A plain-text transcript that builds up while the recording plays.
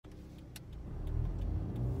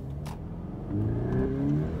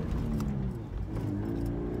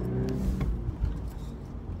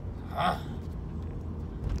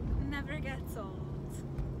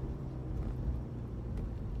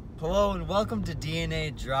Hello and welcome to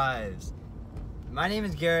DNA Drives. My name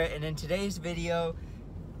is Garrett, and in today's video,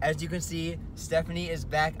 as you can see, Stephanie is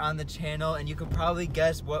back on the channel, and you can probably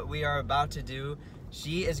guess what we are about to do.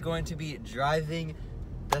 She is going to be driving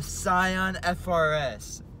the Scion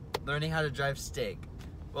FRS, learning how to drive stick.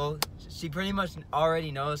 Well, she pretty much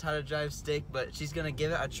already knows how to drive stick, but she's gonna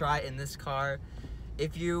give it a try in this car.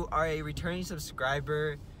 If you are a returning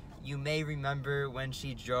subscriber, you may remember when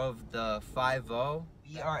she drove the 5.0.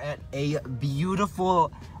 We are at a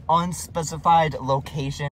beautiful, unspecified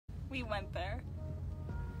location. We went there.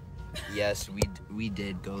 Yes, we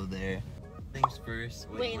did go there. Things first.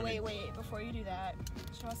 Wait. Before you do that,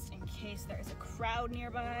 just in case there is a crowd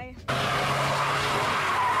nearby.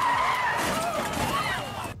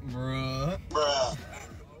 Bruh.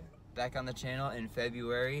 Back on the channel in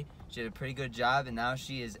February. She did a pretty good job, and now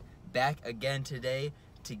she is back again today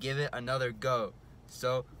to give it another go.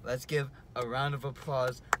 So let's give a round of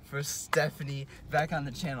applause for Stephanie back on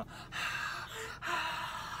the channel.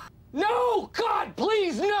 No! God,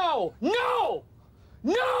 please, no! No!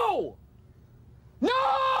 No!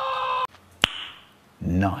 No!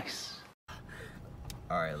 Nice.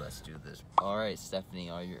 Alright, let's do this. Alright, Stephanie,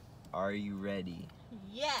 are you ready?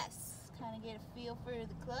 Yes. Kind of get a feel for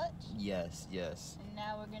the clutch. Yes. And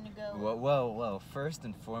now we're gonna go. Well, first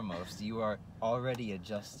and foremost, you are already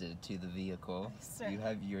adjusted to the vehicle. Certainly. You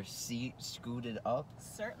have your seat scooted up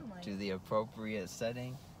Certainly. to the appropriate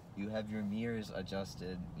setting. You have your mirrors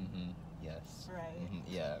adjusted. Yes. Right.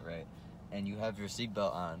 Yeah, right. And you have your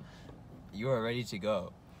seatbelt on. You are ready to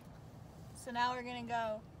go. So now we're gonna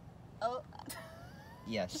go. Oh.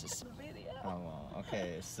 Yes. The video. Oh, well,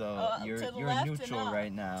 okay. So you're neutral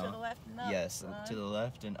right now. To the left and up. Yes, son. to the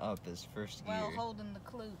left and up is first gear. While holding the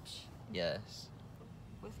clutch. Yes.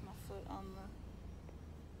 With my foot on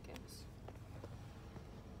the gas.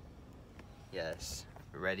 Yes.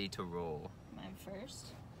 Ready to roll. Mine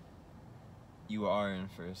first. You are in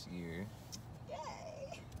first gear.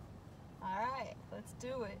 Yay! Alright, let's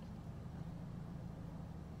do it.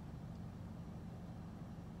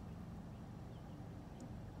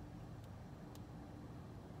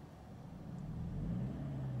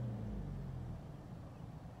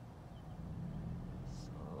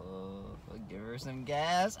 Give her some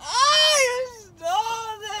gas. Oh, you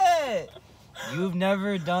stole it! You've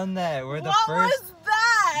never done that. We're the What first. was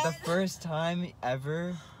that? The first time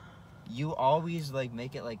ever. You always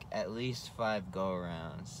make it at least 5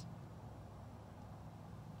 go-arounds.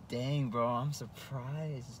 Dang, bro, I'm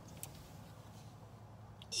surprised.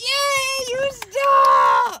 Yay, you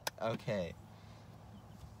stop! Okay.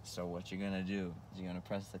 So what you're gonna do is you're gonna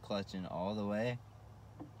press the clutch in all the way.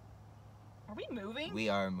 Are we moving? We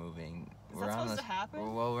are moving. Is that supposed to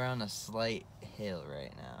happen? Well, we're on a slight hill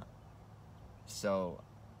right now. So,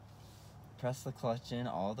 press the clutch in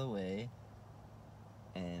all the way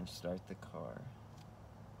and start the car.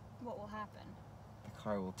 What will happen? The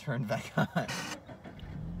car will turn back on. There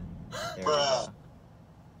we go.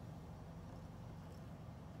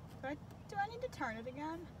 Do I need to turn it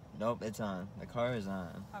again? Nope, it's on. The car is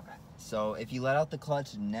on. Okay. So, if you let out the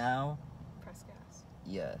clutch now, Press gas.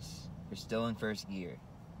 yes, you're still in first gear.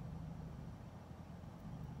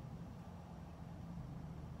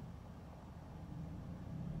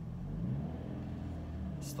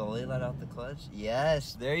 Slowly let out the clutch.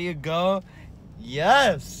 Yes, there you go.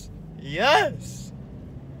 Yes.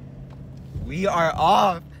 We are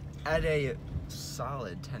off at a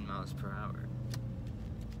solid 10 miles per hour.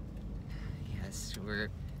 Yes,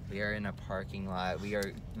 we are in a parking lot. We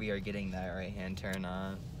are getting that right-hand turn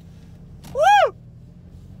on. Woo!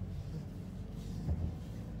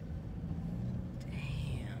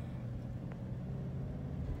 Damn.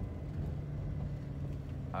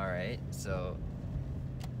 All right, so.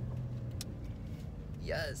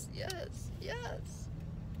 Yes.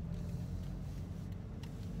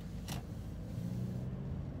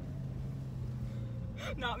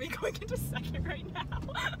 Not me going into second right now.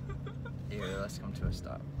 Here, let's come to a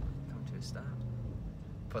stop.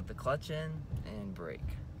 Put the clutch in and brake.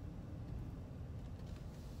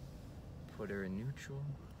 Put her in neutral.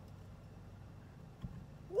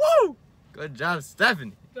 Woo! Good job,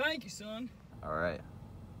 Stephanie. Thank you, son. All right.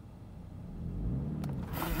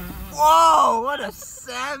 Whoa, what a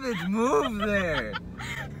savage move there.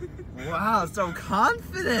 Wow, so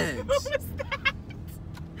confident. What was that?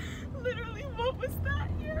 Literally, what was that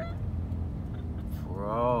here?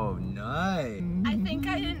 Bro, nice. I think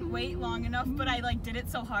I didn't wait long enough, but I did it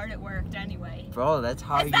so hard it worked anyway. Bro, that's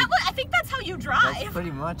how I think that's how you drive. That's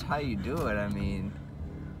pretty much how you do it, I mean.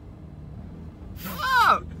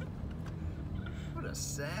 Oh! What a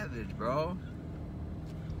savage, bro.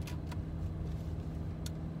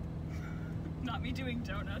 not me doing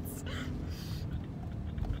donuts.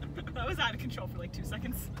 That was out of control for like 2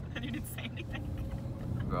 seconds, and you didn't say anything.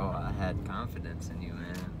 Bro, I had confidence in you,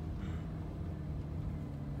 man.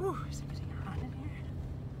 Whew, is it getting hot in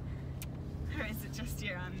here? Or is it just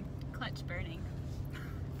your clutch burning?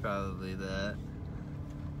 Probably that.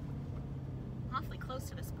 Awfully close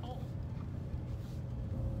to this pole.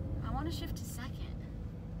 I want to shift to second.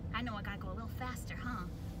 I know I gotta go a little faster, huh?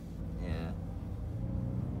 Yeah.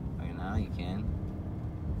 Okay, now you can.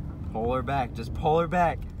 Pull her back. Just pull her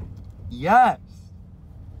back. Yes!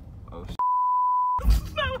 Oh,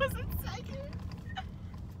 That wasn't second.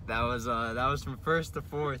 that was from first to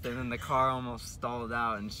fourth, and then the car almost stalled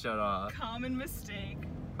out and shut off. Common mistake.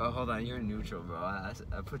 Oh, hold on. You're in neutral, bro. I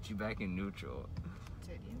put you back in neutral.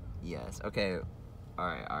 Did you? Yes. Okay.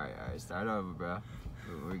 Alright. Start over, bro.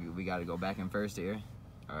 We gotta go back in first here.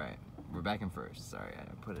 Alright. We're back in first. Sorry, I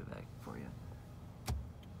put it back for you.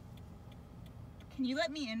 Can you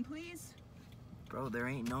let me in, please? Bro, there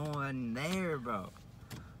ain't no one there, bro.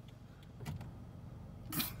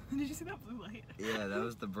 Did you see that blue light? Yeah, that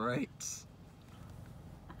was the brights.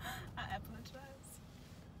 I apologize.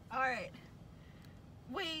 Alright.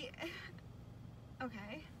 Wait.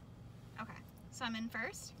 Okay. So I'm in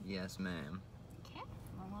first? Yes, ma'am. Okay.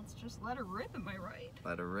 Well, let's just let her rip, am I right?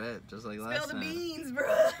 Let her rip, just like last Spill the time. beans, bro.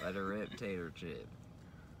 Let her rip, tater chip.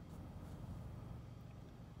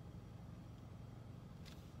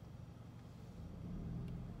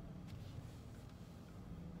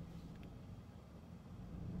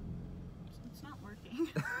 It's not working.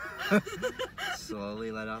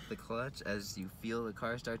 Slowly let off the clutch as you feel the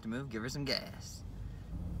car start to move. Give her some gas.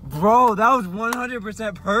 Bro, that was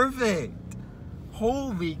 100% perfect.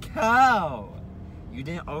 Holy cow. You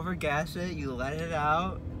didn't overgas it. You let it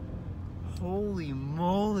out. Holy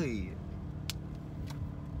moly.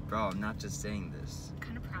 Bro, I'm not just saying this. I'm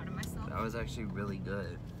kind of proud of myself. That was actually really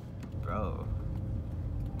good. Bro.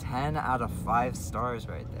 10 out of 5 stars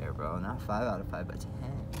right there, bro. Not 5 out of 5, but 10.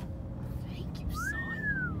 Thank you,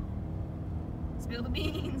 son. Spill the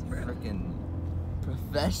beans, bro. Freaking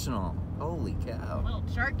professional. Holy A cow. little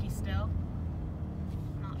jerky still.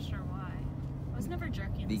 Not sure why. I was never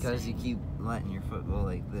jerky in this Because you thing. keep letting your foot go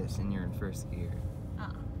like this and you're in first gear. Oh,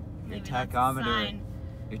 Your maybe that's a tachometer. sign.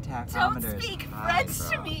 Your Don't tachometer is speak high, French bro.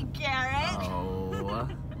 to me, Garrett. Oh.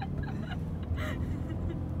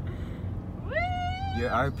 Woo! Your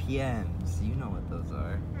RPMs. You know what those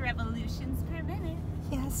are. Revolutions per minute.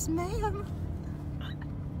 Yes, ma'am.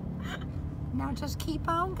 Now just keep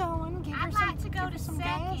on going. Give I'd like to go to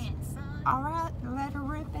second, son. Alright, let her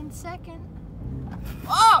rip in second.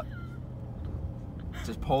 Oh!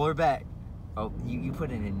 Just pull her back. Oh, you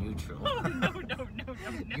put it in neutral. Oh, no.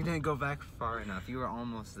 You didn't go back far enough. You were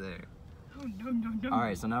almost there. Oh, no.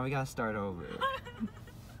 Alright, so now we gotta start over.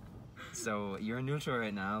 So you're in neutral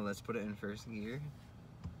right now. Let's put it in first gear.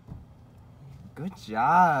 Good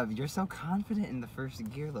job. You're so confident in the first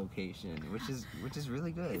gear location, which is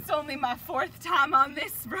really good. It's only my 4th time on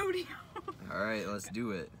this rodeo. All right, let's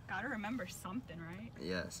do it. Gotta remember something, right?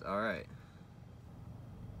 Yes. All right.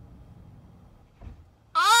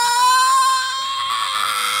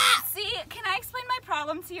 See, can I explain my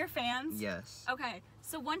problem to your fans? Yes. Okay,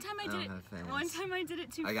 so one time I don't did it. have fans. One time I did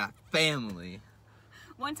it too. I got family.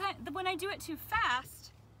 One time, when I do it too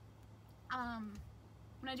fast,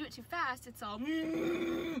 it's all.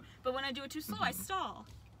 But when I do it too slow, I stall.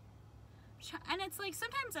 And it's like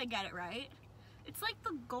sometimes I get it right. It's like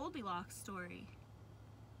the Goldilocks story.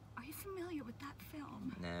 Are you familiar with that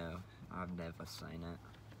film? No, I've never seen it.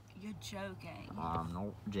 You're joking. I'm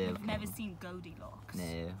not joking. You've never seen Goldilocks.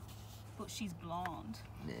 No, But she's blonde.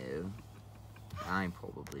 no. I'm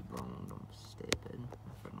probably blonde. I'm stupid.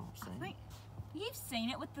 If I'm not saying. Wait, you've seen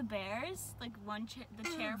it with the bears? Like the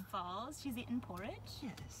chair falls. She's eating porridge.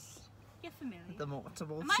 Yes. You're familiar. The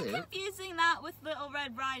multiple Am I suit. confusing that with Little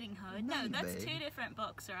Red Riding Hood? No, that's Maybe. 2 different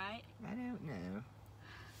books, right? I don't know.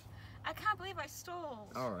 I can't believe I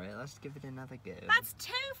stole. All right, let's give it another go. That's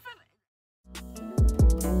 2 for.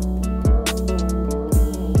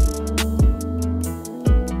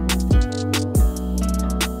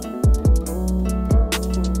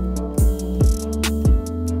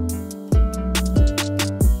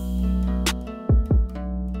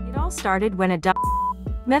 It all started when a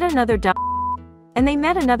met another and they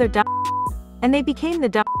met another and they became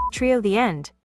the trio. The end.